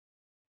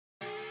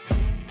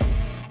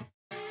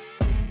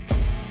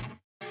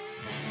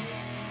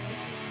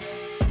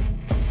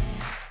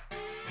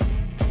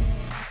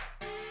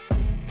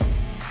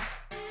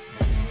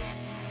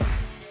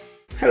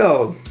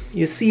Hello,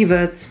 you see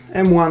that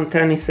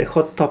M110 is a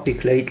hot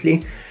topic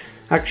lately.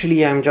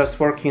 Actually, I'm just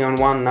working on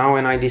one now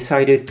and I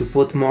decided to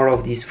put more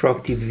of these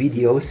frog tip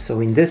videos. So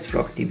in this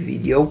frog tip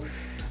video,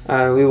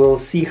 we will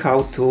see how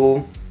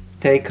to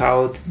take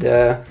out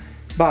the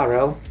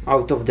barrel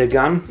out of the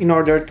gun in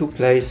order to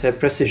place a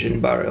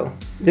precision barrel.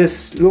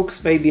 This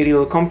looks maybe a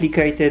little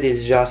complicated,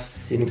 it's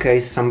just in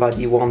case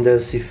somebody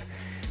wonders if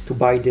to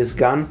buy this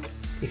gun.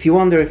 If you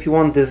wonder if you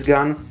want this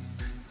gun,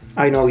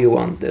 I know you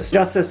want this.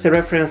 Just as a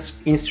reference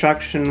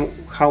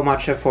instruction how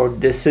much effort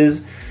this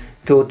is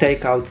to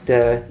take out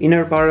the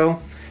inner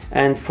barrel,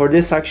 and for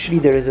this actually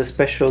there is a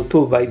special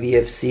tool by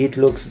VFC. It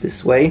looks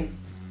this way.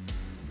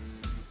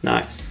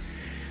 Nice.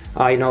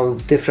 I know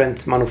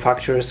different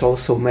manufacturers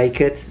also make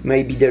it.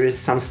 Maybe there is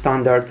some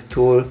standard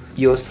tool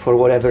used for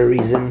whatever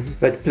reason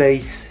that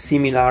plays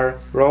similar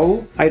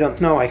role. I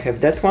don't know, I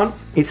have that one.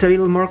 It's a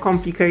little more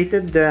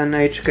complicated than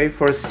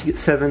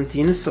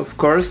HK417s, of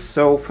course.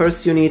 So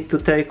first you need to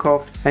take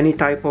off any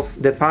type of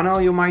the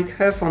panel you might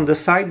have on the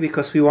side,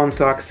 because we want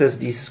to access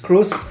these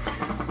screws.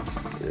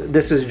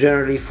 This is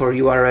generally for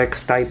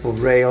URX type of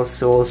rails,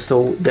 so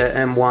also the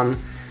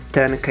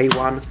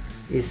M110K1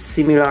 is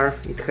similar.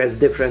 It has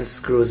different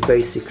screws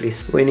basically.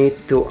 So we need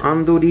to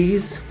undo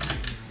these.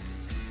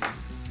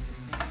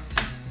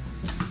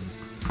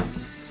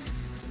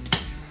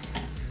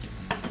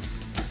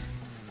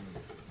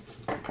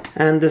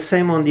 And the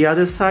same on the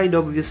other side.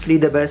 Obviously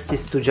the best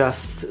is to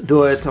just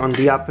do it on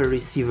the upper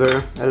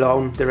receiver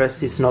alone, the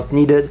rest is not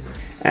needed.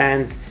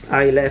 And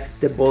I left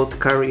the bolt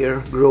carrier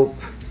group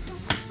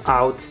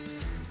out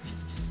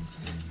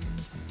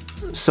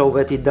so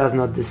that it does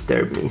not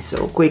disturb me.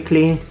 So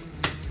quickly,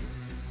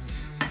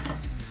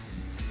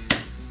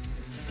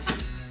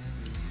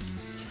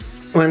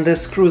 when the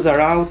screws are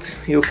out,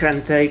 you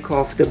can take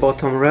off the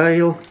bottom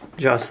rail,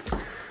 just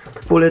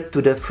pull it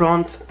to the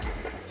front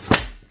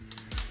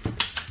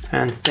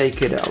and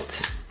take it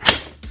out.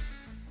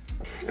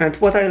 And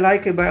what I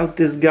like about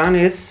this gun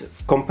is,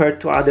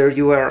 compared to other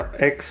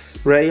URX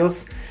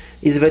rails,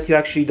 is that you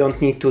actually don't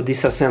need to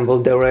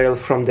disassemble the rail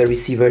from the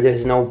receiver.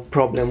 There's no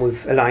problem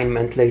with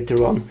alignment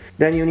later on.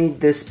 Then you need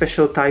this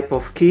special type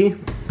of key.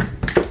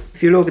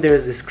 If you look,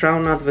 there's this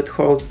crown nut that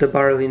holds the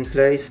barrel in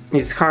place.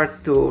 It's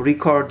hard to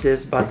record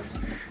this, but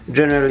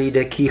generally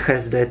the key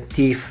has the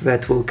teeth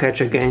that will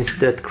catch against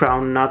that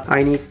crown nut.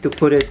 I need to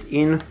put it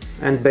in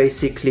and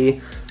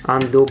basically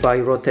undo by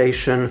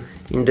rotation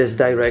in this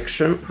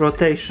direction.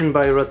 Rotation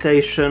by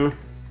rotation.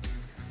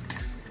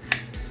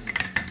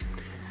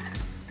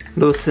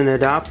 Loosen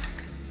it up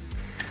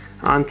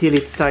until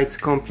it slides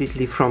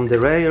completely from the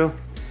rail.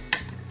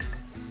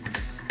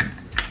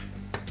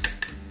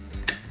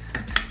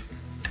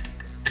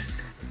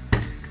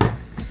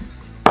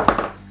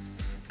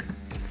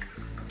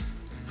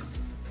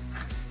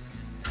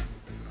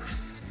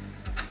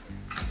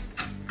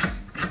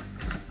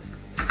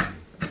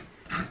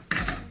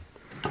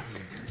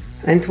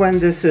 And when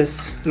this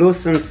is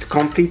loosened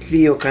completely,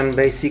 you can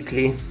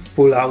basically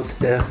pull out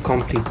the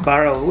complete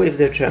barrel with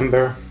the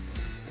chamber,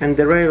 and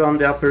the rail on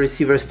the upper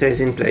receiver stays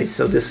in place.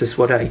 So this is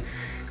what I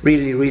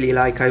really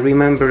like. I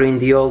remember in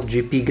the old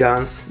GP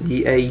guns,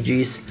 the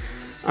AGs,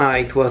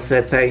 it was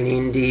a pain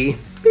in the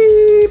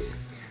beep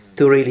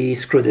to really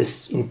screw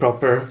this in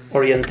proper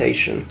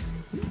orientation.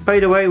 By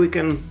the way, we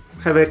can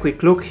have a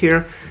quick look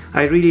here.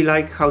 I really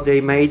like how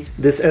they made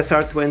this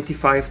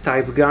SR25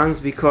 type guns,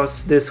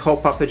 because this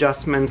hop-up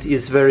adjustment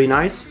is very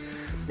nice.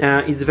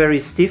 It's very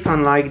stiff,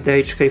 unlike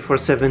the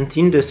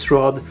HK417. This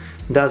rod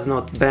does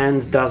not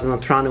bend, does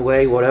not run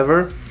away,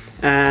 whatever,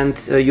 and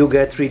you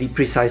get really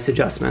precise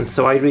adjustments.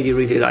 So I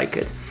really like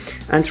it.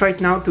 And right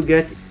now, to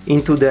get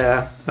into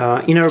the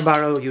inner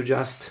barrel, you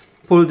just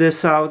pull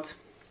this out.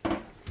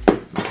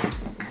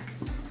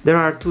 There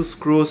are two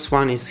screws,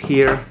 one is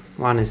here,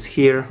 one is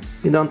here.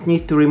 You don't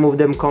need to remove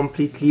them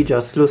completely,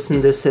 just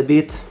loosen this a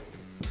bit.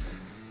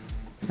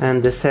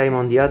 And the same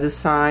on the other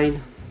side.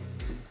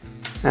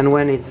 And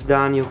when it's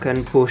done, you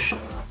can push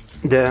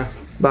the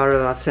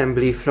barrel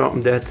assembly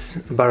from that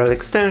barrel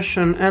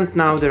extension. And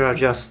now there are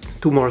just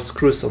two more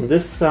screws on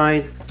this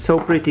side. So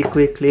pretty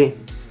quickly,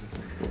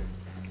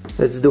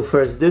 let's do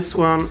first this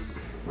one.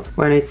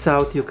 When it's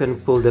out, you can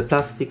pull the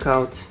plastic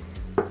out.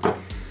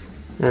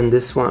 And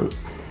this one.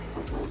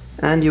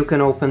 And you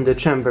can open the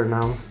chamber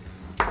now.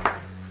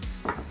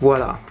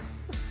 Voila!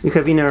 You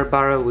have inner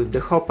barrel with the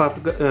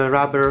hop-up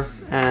rubber,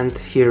 and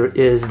here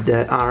is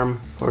the arm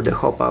for the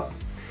hop-up.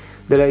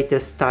 The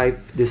latest type,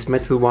 this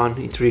metal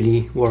one, it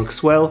really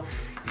works well.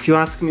 If you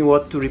ask me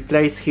what to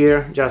replace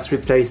here, just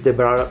replace the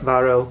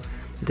barrel.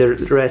 The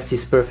rest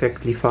is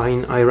perfectly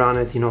fine. I run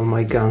it in all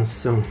my guns,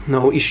 so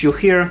no issue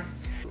here.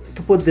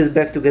 To put this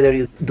back together,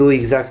 you do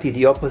exactly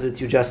the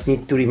opposite. You just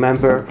need to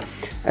remember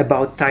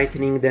about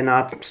tightening the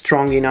nut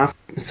strong enough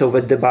so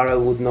that the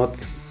barrel would not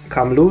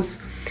come loose.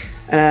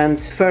 And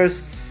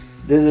first,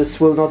 this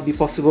will not be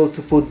possible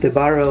to put the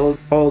barrel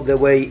all the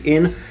way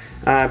in,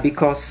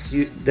 because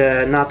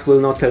the nut will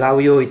not allow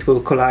you. It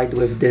will collide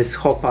with this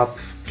hop-up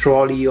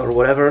trolley or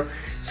whatever,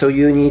 so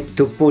you need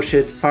to push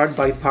it part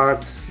by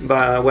part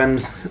when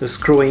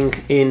screwing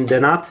in the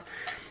nut,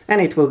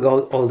 and it will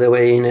go all the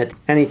way in it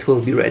and it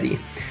will be ready.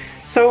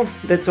 So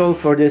that's all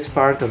for this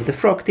part of the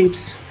frog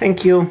tips.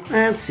 Thank you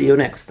and see you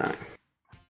next time.